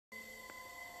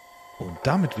Und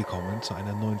damit willkommen zu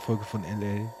einer neuen Folge von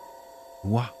LL.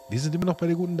 Wow, wir sind immer noch bei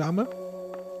der guten Dame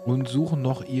und suchen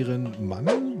noch ihren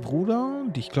Mann, Bruder.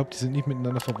 Ich glaube, die sind nicht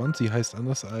miteinander verwandt. Sie heißt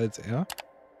anders als er.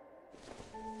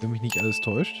 Wenn mich nicht alles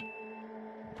täuscht.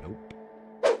 Nope.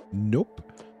 Nope.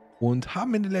 Und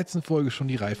haben in der letzten Folge schon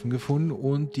die Reifen gefunden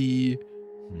und die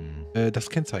das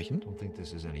Kennzeichen. Und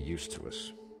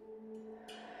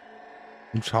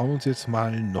schauen uns jetzt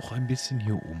mal noch ein bisschen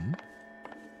hier um.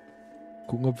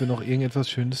 Gucken, ob wir noch irgendetwas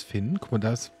Schönes finden. Guck mal,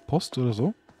 da ist Post oder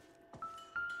so.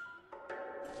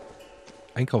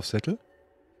 Einkaufszettel.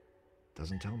 Ja,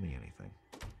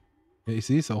 ich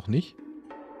sehe es auch nicht.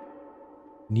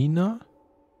 Nina?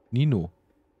 Nino.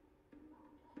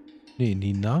 Nee,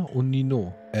 Nina und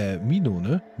Nino. Mino,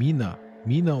 ne? Mina.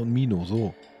 Mina und Mino,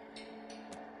 so.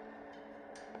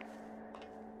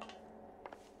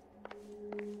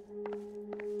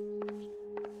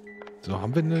 So,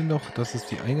 haben wir denn noch, das ist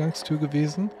die Eingangstür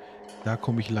gewesen. Da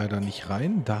komme ich leider nicht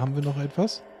rein. Da haben wir noch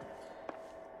etwas.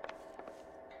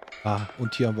 Ah,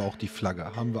 und hier haben wir auch die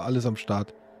Flagge. Haben wir alles am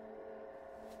Start.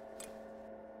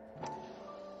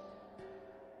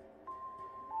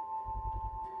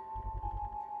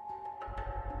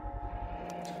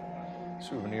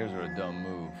 Souvenirs are a dumb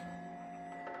move.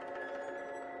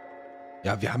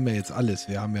 Ja, wir haben ja jetzt alles.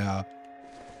 Wir haben ja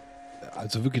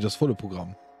also wirklich das volle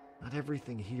Programm. Not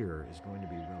everything here is going to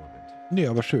be relevant. Nee,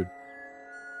 aber schön.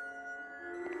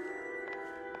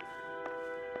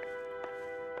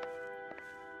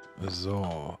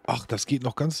 So. Ach, das geht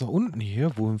noch ganz nach unten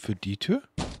hier. Wohin führt die Tür?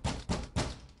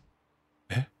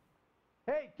 Hä?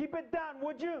 Hey, keep it down,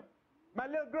 would you? My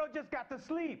little girl just got to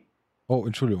sleep. Oh,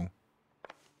 Entschuldigung.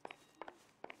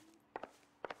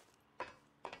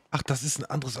 Ach, das ist ein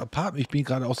anderes Apartment. Ich bin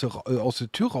gerade aus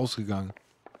der Tür rausgegangen.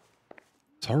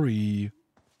 Sorry.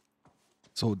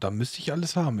 So, da müsste ich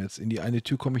alles haben jetzt. In die eine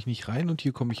Tür komme ich nicht rein und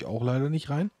hier komme ich auch leider nicht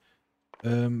rein.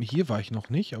 Hier war ich noch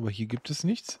nicht, aber hier gibt es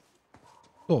nichts.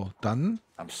 So, dann...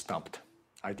 I'm stumped.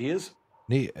 Ideas?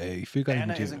 Nee, ich will gar nicht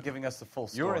Anna mit dir. isn't giving us the full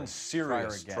story. You're in serious Try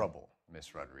her again. trouble,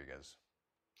 Miss Rodriguez.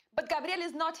 But Gabriel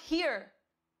is not here.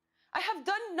 I have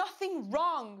done nothing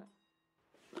wrong.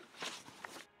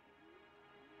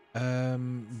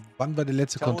 Wann war der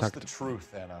letzte Tell us Kontakt? the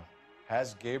truth, Anna.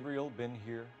 Has Gabriel been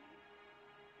here?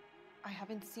 I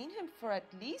haven't seen him for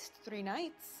at least 3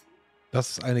 nights. Das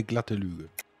ist eine glatte Lüge.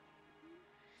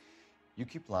 You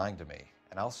keep lying to me,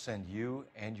 and I'll send you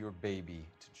and your baby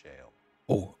to jail.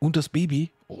 Oh, und das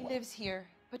Baby? He Oh. lives here,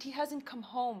 but he hasn't come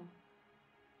home.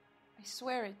 I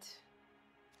swear it.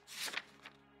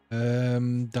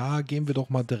 Da gehen wir doch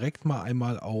mal direkt mal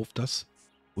einmal auf das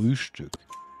Frühstück.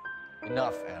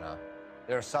 Enough, Anna.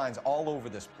 There are signs all over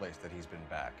this place that he's been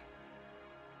back.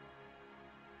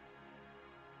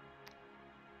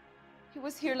 He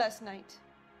was here last night.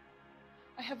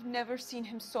 I have never seen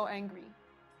him so angry.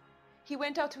 He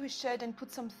went out to his shed and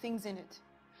put some things in it.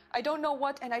 I don't know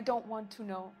what and I don't want to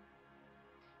know.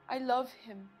 I love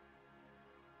him.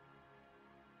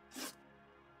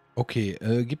 Okay,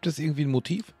 gibt es irgendwie ein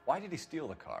Motiv? Why did he steal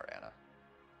the car, Anna?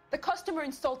 The customer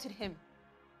insulted him.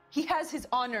 He has his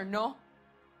honor, no?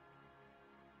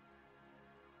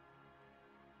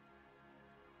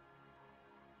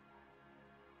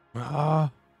 Ah,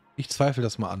 ich zweifle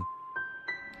das mal an.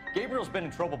 Gabriel's been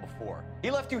in trouble before.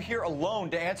 He left you here alone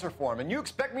to answer for him, and you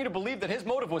expect me to believe that his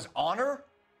motive was honor?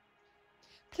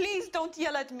 Please don't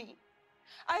yell at me.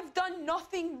 I've done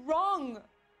nothing wrong.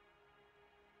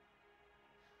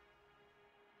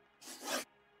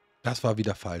 Das war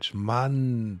wieder falsch.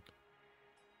 Mann.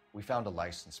 We found a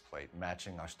license plate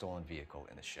matching our stolen vehicle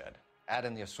in the shed. Add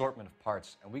in the assortment of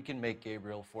parts, and we can make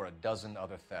Gabriel for a dozen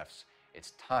other thefts.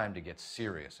 It's time to get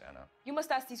serious, Anna. You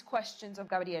must ask these questions of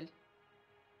Gabriel.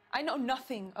 I know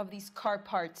nothing of these car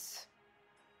parts.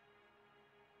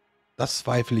 Das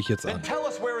zweifle ich jetzt Then an. tell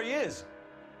us where he is.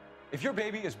 If your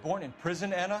baby is born in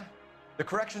prison, Anna, the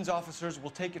corrections officers will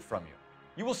take it from you.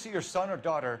 You will see your son or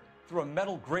daughter through a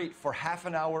metal grate for half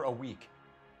an hour a week.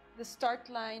 The start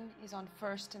line is on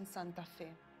 1st and Santa Fe.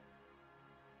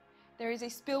 There is a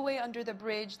spillway under the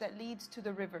bridge that leads to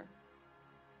the river.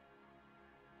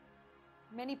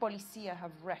 Many policia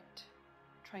have wrecked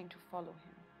trying to follow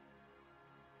him.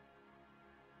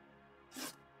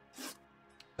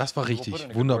 Das war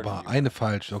richtig. Wunderbar. Eine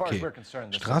falsch. Okay.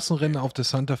 Straßenrennen auf der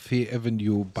Santa Fe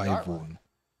Avenue beiwohnen.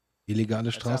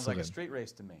 Illegale That sounds like a Straßenrennen. straight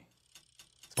race to me.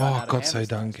 Oh, Gott sei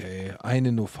Dank, ey.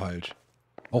 Eine nur falsch.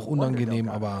 Auch unangenehm,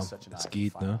 aber es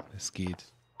geht, ne? Es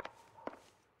geht.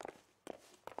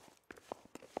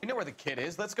 You know where the kid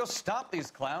is. Let's go stop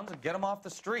these clowns and get them off the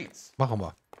streets. Machen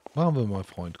wir. Machen wir mal,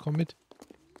 Freund. Komm mit.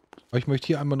 Aber ich möchte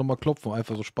hier einmal nochmal klopfen,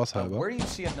 einfach so Now, spaßhalber. where do you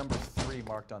see a number 3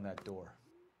 marked on that door?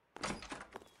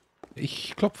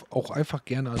 Ich klopfe auch einfach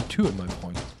gerne an Türen, mein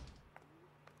Freund.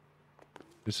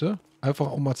 Wisst ihr? Einfach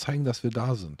auch mal zeigen, dass wir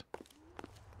da sind.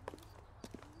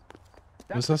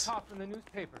 Was ist das?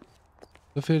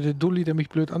 So viel der Dulli, der mich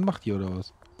blöd anmacht hier, oder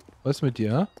was? Was ist mit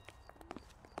dir, hä?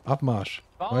 Abmarsch.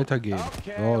 Weitergehen.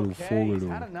 Oh, du Vogel, du.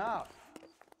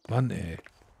 Mann, ey.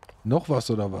 Noch was,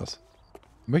 oder was?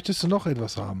 Möchtest du noch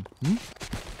etwas haben? Hm?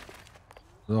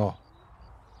 So.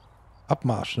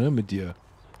 Abmarsch, ne, mit dir.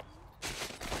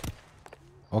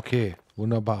 Okay,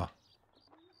 wunderbar.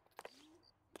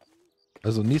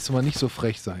 Also nächstes Mal nicht so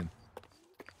frech sein.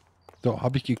 So,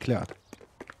 habe ich geklärt.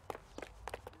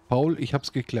 Paul, ich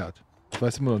hab's geklärt. Ich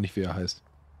weiß immer noch nicht, wie er heißt.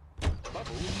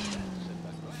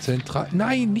 Zentral...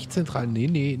 Nein, nicht zentral.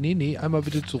 Nee. Einmal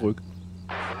bitte zurück.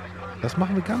 Das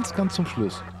machen wir ganz, ganz zum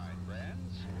Schluss.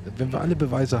 Wenn wir alle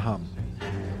Beweise haben.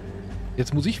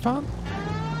 Jetzt muss ich fahren?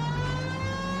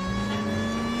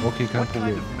 Okay, kein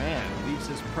Problem.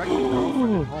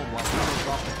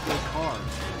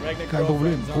 Kein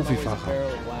Problem, Profifahrer.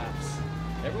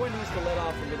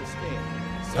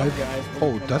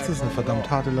 Oh, das ist eine verdammt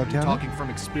harte Laterne.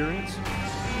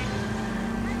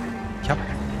 Ich hab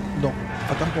noch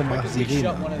verdammt nochmal Sirene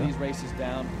an, ne?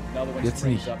 Jetzt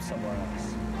nicht.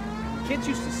 Kids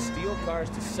used to steal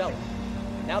cars to sell them.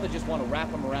 Now they just want to wrap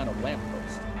them around a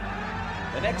lamppost.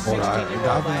 The next 16-year-old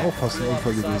da wäre auch fast ein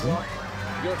Unfall gewesen.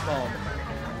 You're calling.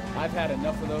 I've had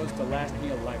enough of those to last me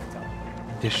a lifetime.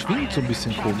 Der schwingt so ein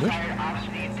bisschen komisch.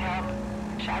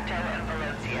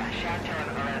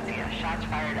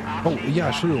 Oh, ja,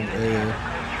 Entschuldigung.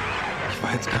 Ich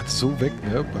war jetzt gerade so weg,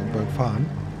 ne, beim Fahren.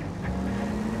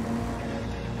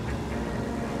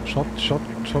 Shot, sagt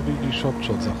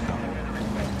er.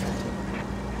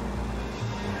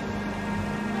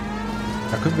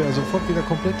 Da können wir ja sofort wieder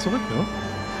komplett zurück, ne?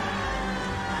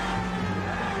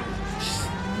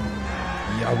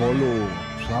 Jawollo.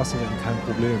 Straßenrennen, kein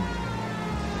Problem.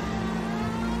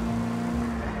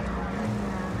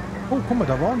 Oh, guck mal,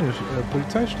 da war eine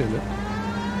Polizeistelle.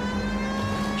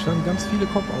 Da standen ganz viele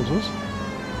Cop-Autos.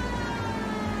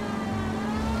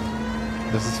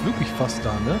 Das ist wirklich fast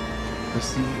da, ne? Das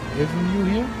ist die Avenue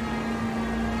hier.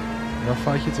 Da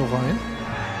fahre ich jetzt auch rein.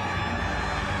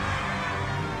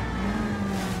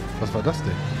 Was war das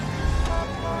denn?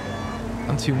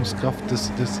 Anziehungskraft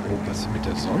des... Oh, was ist mit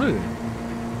der Sonne denn?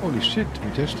 Holy shit,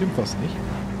 mit der stimmt was nicht.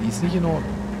 Die ist nicht in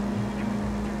Ordnung.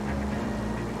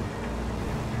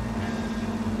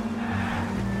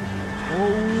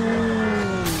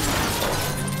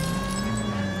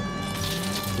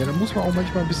 Ja, da muss man auch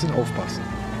manchmal ein bisschen aufpassen.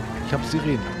 Ich habe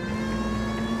Sirenen.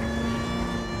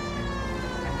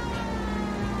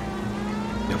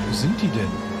 Ja, wo sind die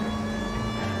denn?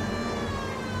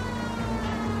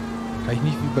 Kann ich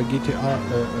nicht wie bei GTA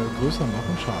größer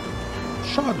machen? Schade.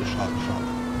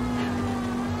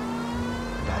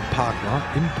 Da am Park, wa?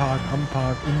 Im Park, am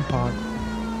Park, im Park.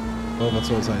 Oh, was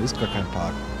soll das sein? Ist gar kein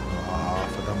Park. Ah,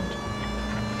 verdammt.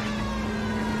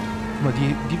 Guck mal,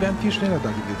 die wären viel schneller da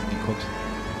gewesen, die Cops.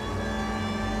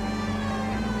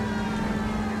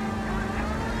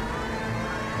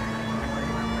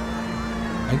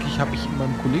 Eigentlich habe ich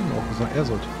meinem Kollegen auch gesagt, er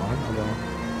sollte fahren, aber...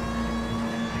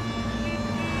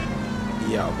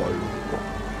 Jawohl.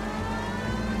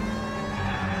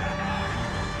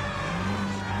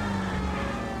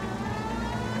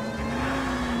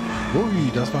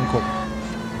 Ui, das war ein Kopf.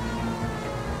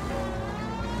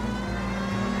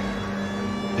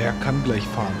 Der kann gleich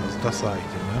fahren, also das sage ich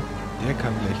dir, ne? Der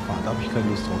kann gleich fahren, da habe ich keine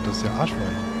Lust drauf, das ist ja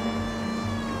Arschwein.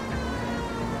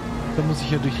 Da muss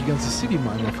ich ja durch die ganze City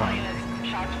mal einmal fahren.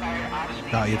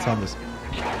 Da, jetzt haben wir es.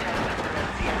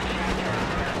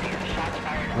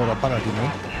 Oh, da ballert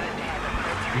jemand.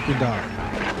 Ich bin da.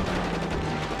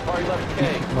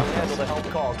 Ich mach das.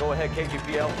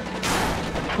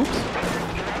 Ups.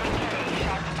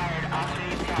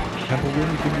 Kein Problem,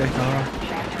 ich bin gleich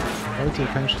da. Leute,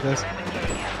 kein Stress.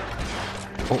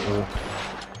 Oh oh.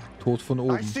 Tod von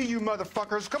oben. I see you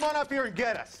motherfuckers. Come on up here and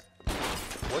get us.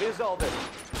 What is all this?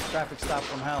 Traffic stop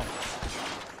from hell.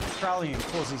 Trolley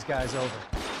pulls these guys over.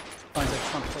 Finds a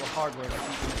trunk full of hardware.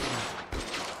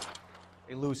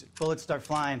 They lose it. Bullets start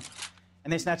flying,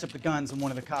 and they snatch up the guns and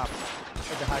one of the cops.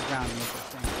 Head to high ground and look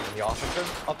for things. The officer?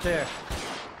 Up there.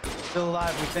 Still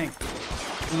alive, we think.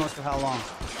 Who knows for how long.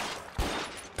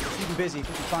 Keep him busy if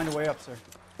you can find a way up, sir.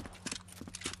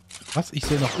 Was? Ich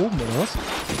sehe nach oben, oder was?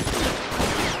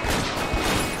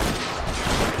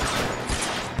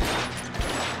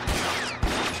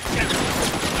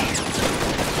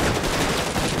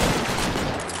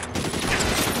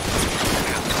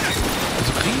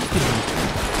 Also kriege ich den nicht.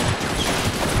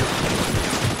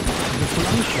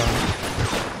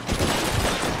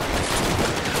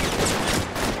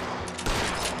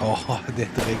 Oh, der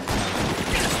Dreck.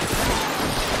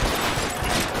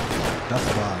 Das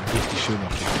war ein richtig schöner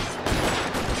Film.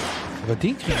 Aber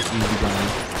den krieg ich irgendwie gar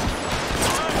nicht.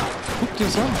 Guck dir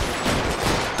das an.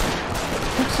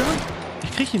 Guck's dir an.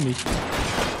 Ich krieg ihn nicht.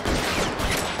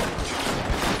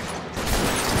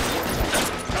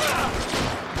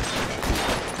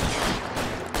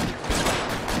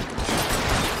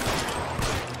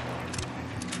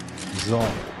 So.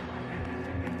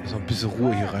 So ein bisschen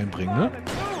Ruhe hier reinbringen, ne?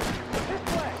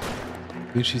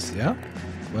 Wen schießt er?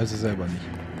 Weiß er selber nicht.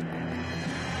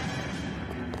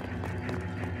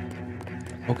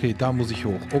 Okay, da muss ich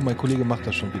hoch. Oh, mein Kollege macht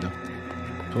das schon wieder.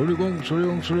 Entschuldigung,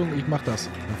 ich mach das,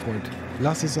 mein Freund.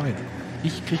 Lass es sein.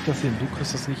 Ich krieg das hin, du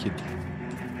kriegst das nicht hin.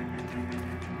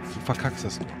 Du verkackst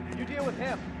das nur.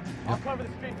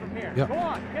 Ja.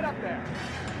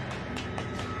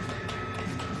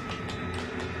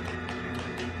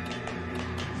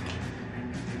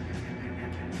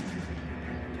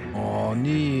 Oh,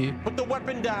 nee. Put the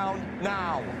weapon down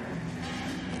now.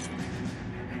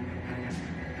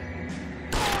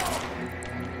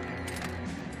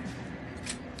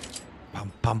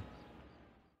 Pam, pam.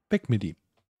 Weg mit ihm.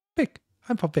 Weg.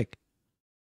 Einfach weg.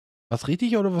 Was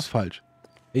richtig oder was falsch?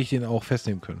 Hätte ich den auch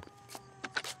festnehmen können.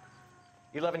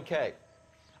 11K.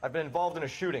 I've been involved in a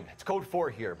shooting. It's code 4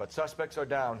 here, but suspects are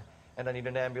down, and I need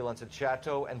an ambulance at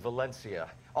Chateau and Valencia.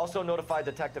 Also notify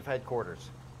detective headquarters.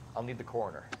 I'll need the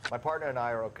coroner. My partner and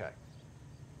I are okay.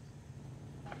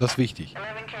 Das ist wichtig.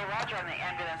 11K, Roger on the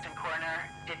ambulance and coroner.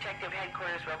 Detective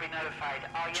headquarters will be notified.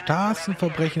 All units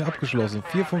Straßenverbrechen abgeschlossen.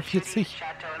 4 von 40.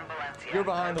 Chateau and Valencia. You're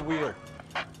behind the wheel.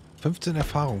 15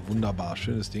 Erfahrung. Wunderbar.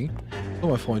 Schönes Ding. So,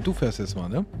 mein Freund, du fährst jetzt mal,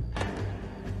 ne?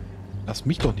 Lass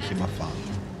mich doch nicht immer fahren.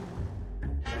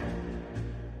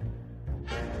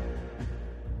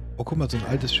 Oh, guck mal, so ein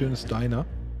altes, schönes Diner.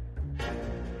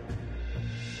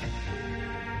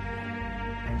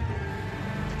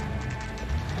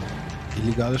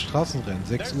 Illegale Straßenrennen,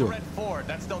 6 Uhr.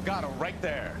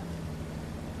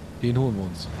 Den holen wir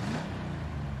uns.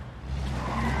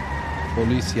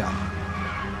 Policia.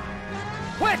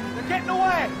 Quick! They're getting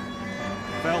away!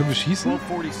 Können wir schießen?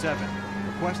 1247.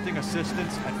 Requesting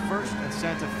assistance at First and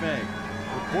Santa Fe.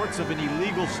 Reports of an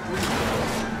illegal street brawl.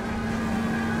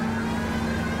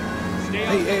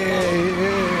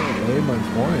 Hey, mein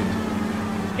Freund.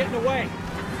 He's getting away.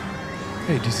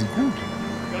 Hey, die sind gut.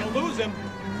 Gonna lose him.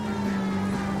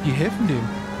 Die helfen dem.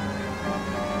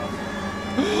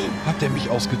 Hat der mich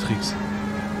ausgetrickst?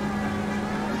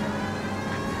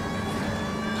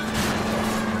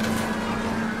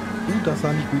 Das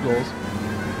sah nicht gut aus.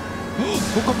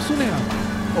 Wo kommst du näher?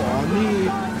 Oh,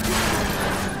 nee.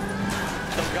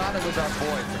 Delgado was our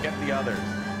boy. Forget the others.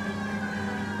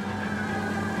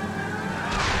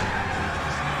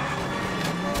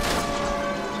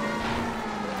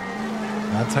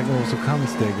 Ja, zeig mal, was du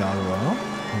kannst, der Delgado, oder?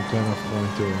 Ein kleiner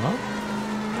Freund, oder?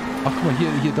 Ach, guck mal,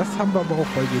 hier, das haben wir aber auch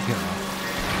bei GTA.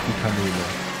 Die Kanäle.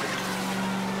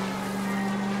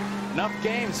 Enough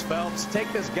games, Phelps. Take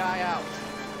this guy out.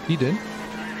 Wie denn?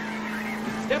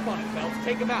 Step on it, Phelps.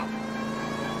 Take him out.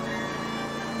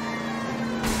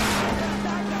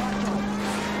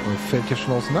 Oh, fällt ja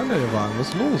schon auseinander, der Wagen. Was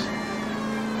ist los?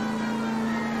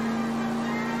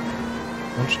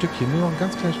 Noch ein Stückchen, nur noch ein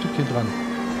ganz kleines Stückchen dran.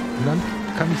 Und dann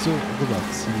kann ich so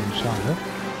rüberziehen. Schade.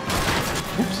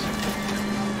 Ups.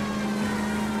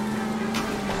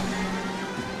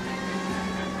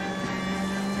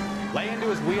 Lay into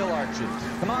his wheel arches.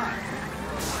 Come on.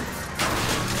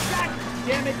 God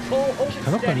damn it, Cole. Hold Ich it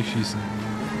kann doch gar steady. nicht schießen.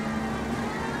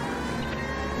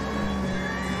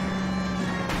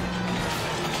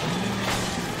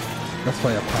 Das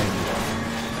war ja peinlich.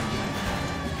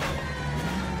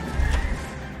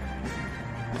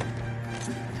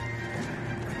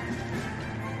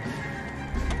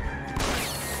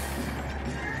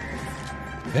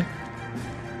 Hä?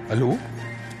 Hallo?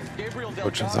 Ich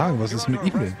wollte schon sagen, was ist mit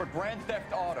ihm denn? For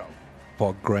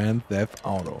Grand Theft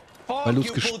Auto. Weil du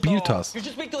es gespielt hast. You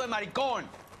should speak to the maricon.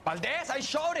 Valdez, I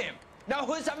showed him. Now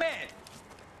who's a man?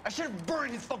 I should have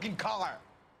burned his fucking car.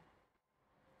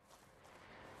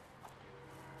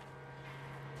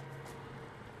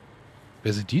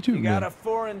 Wer sind die You Typen got denn? a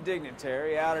foreign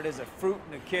dignitary outed as a fruit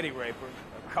and a kitty raper,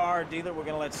 a car dealer we're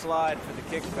gonna let slide for the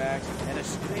kickbacks, and a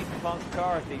street punk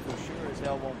car thief who sure as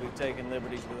hell won't be taking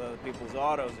liberties with other people's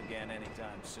autos again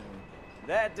anytime soon.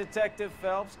 That, Detective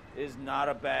Phelps, is not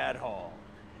a bad haul.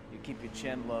 You keep your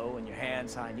chin low and your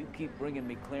hands high, and you keep bringing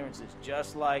me clearances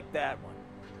just like that one.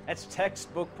 That's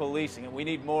textbook policing, and we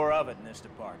need more of it in this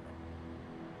department.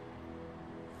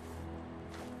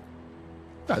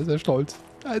 Da ist er stolz.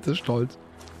 Da ist er stolz.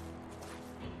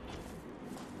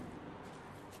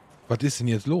 Was ist denn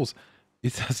jetzt los?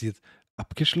 Ist das jetzt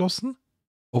abgeschlossen?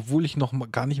 Obwohl ich noch mal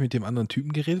gar nicht mit dem anderen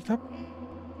Typen geredet habe?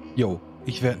 Jo,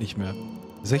 ich werde nicht mehr.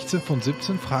 16 von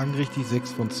 17, Fragen richtig,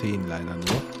 6 von 10 leider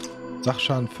nur.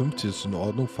 Sachschaden 50 ist in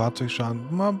Ordnung,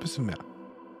 Fahrzeugschaden mal ein bisschen mehr.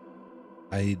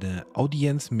 Eine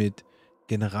Audienz mit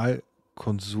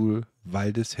Generalkonsul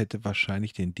Waldes hätte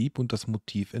wahrscheinlich den Dieb und das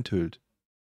Motiv enthüllt.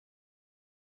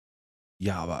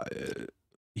 Ja, aber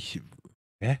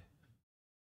hä?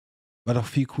 War doch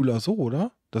viel cooler so,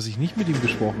 oder? Dass ich nicht mit ihm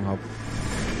gesprochen habe.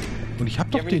 Und ich habe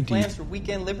doch den Dieb.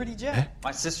 Hä?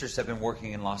 My sisters have been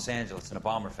working in Los Angeles in a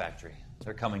bomber factory.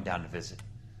 They're coming down to visit.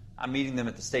 I'm meeting them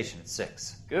at the station at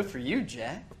 6. Good for you,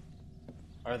 Jack.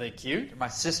 Are they cute? They're my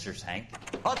sisters, Hank.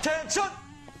 Attention!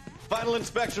 Final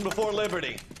inspection before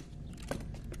liberty.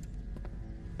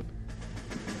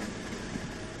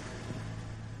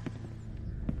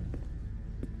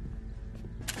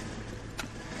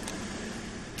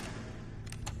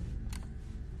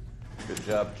 Good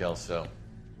job, Kelso.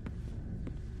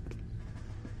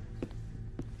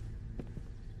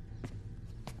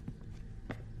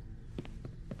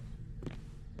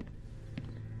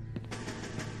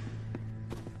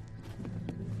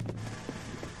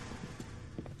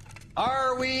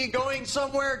 Are we going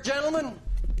somewhere, gentlemen?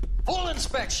 Full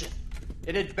inspection.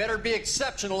 It had better be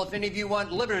exceptional if any of you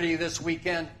want liberty this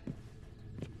weekend.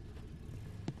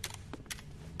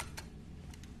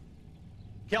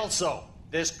 Kelso,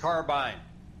 this carbine.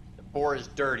 The bore is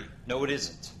dirty. No, it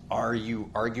isn't. Are you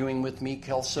arguing with me,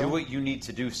 Kelso? Do what you need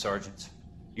to do, Sergeant.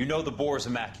 You know the bore's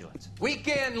immaculate.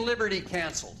 Weekend liberty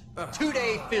canceled.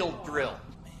 2-day field drill.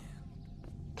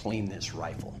 Clean this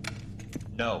rifle.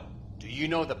 No. Do you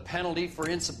know the penalty for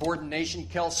insubordination,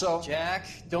 Kelso? Jack,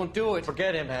 don't do it.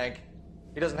 Forget him, Hank.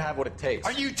 He doesn't have what it takes.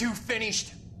 Are you two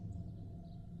finished?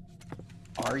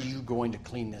 Are you going to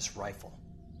clean this rifle?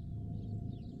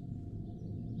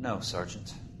 No,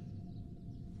 Sergeant.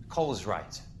 Cole is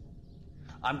right.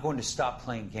 I'm going to stop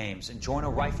playing games and join a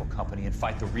rifle company and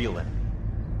fight the real enemy.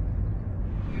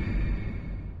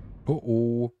 Oh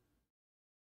oh.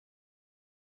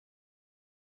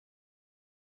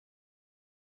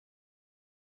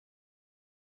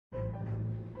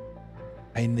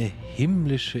 Eine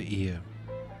himmlische Ehe.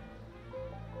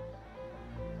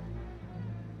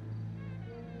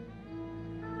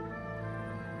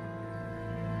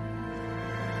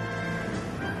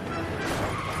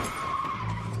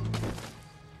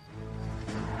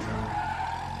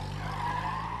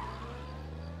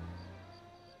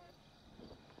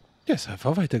 Der ist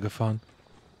einfach weitergefahren.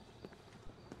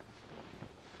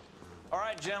 All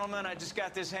right, gentlemen, I just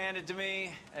got this handed to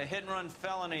me. A hit-and-run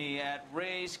felony at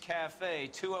Ray's Cafe,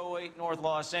 208 North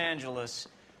Los Angeles.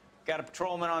 Got a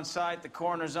patrolman on site. The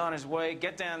coroner's on his way.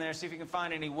 Get down there, see if you can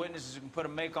find any witnesses who can put a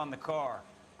make on the car.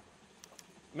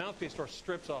 Mouthpiece store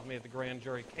strips off me at the grand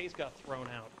jury. Case got thrown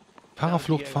out.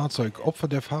 Fahrerfluchtfahrzeug. Opfer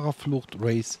der Fahrerflucht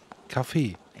Race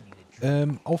Café.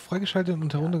 Auf freigeschaltete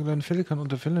und heruntergeladene Fälle kann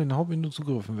unter Fällen in der Hauptmenü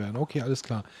zugegriffen werden. Okay, alles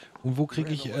klar. Und wo kriege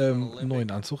ich einen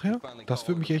neuen Anzug her? Das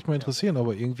würde mich echt mal interessieren,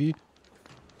 aber irgendwie...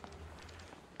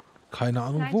 Keine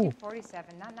Ahnung wo.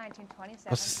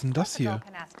 Was ist denn das hier?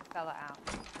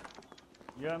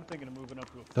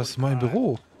 Das ist mein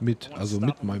Büro. Also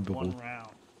mit meinem Büro.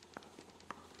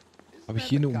 Habe ich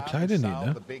hier eine Umkleide? Nee,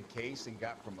 ne?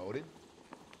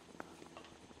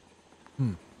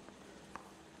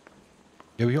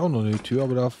 Hier habe ich auch noch eine Tür,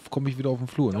 aber da komme ich wieder auf den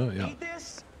Flur, ne? Ja.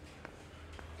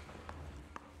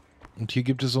 Und hier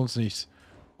gibt es sonst nichts.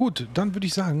 Gut, dann würde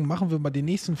ich sagen, machen wir mal den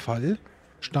nächsten Fall.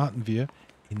 Starten wir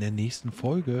in der nächsten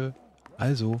Folge.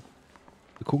 Also,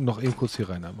 wir gucken noch eben kurz hier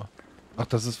rein einmal. Ach,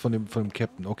 das ist von dem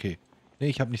Captain, okay. Ne,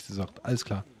 ich habe nichts gesagt. Alles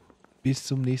klar. Bis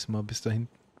zum nächsten Mal. Bis dahin.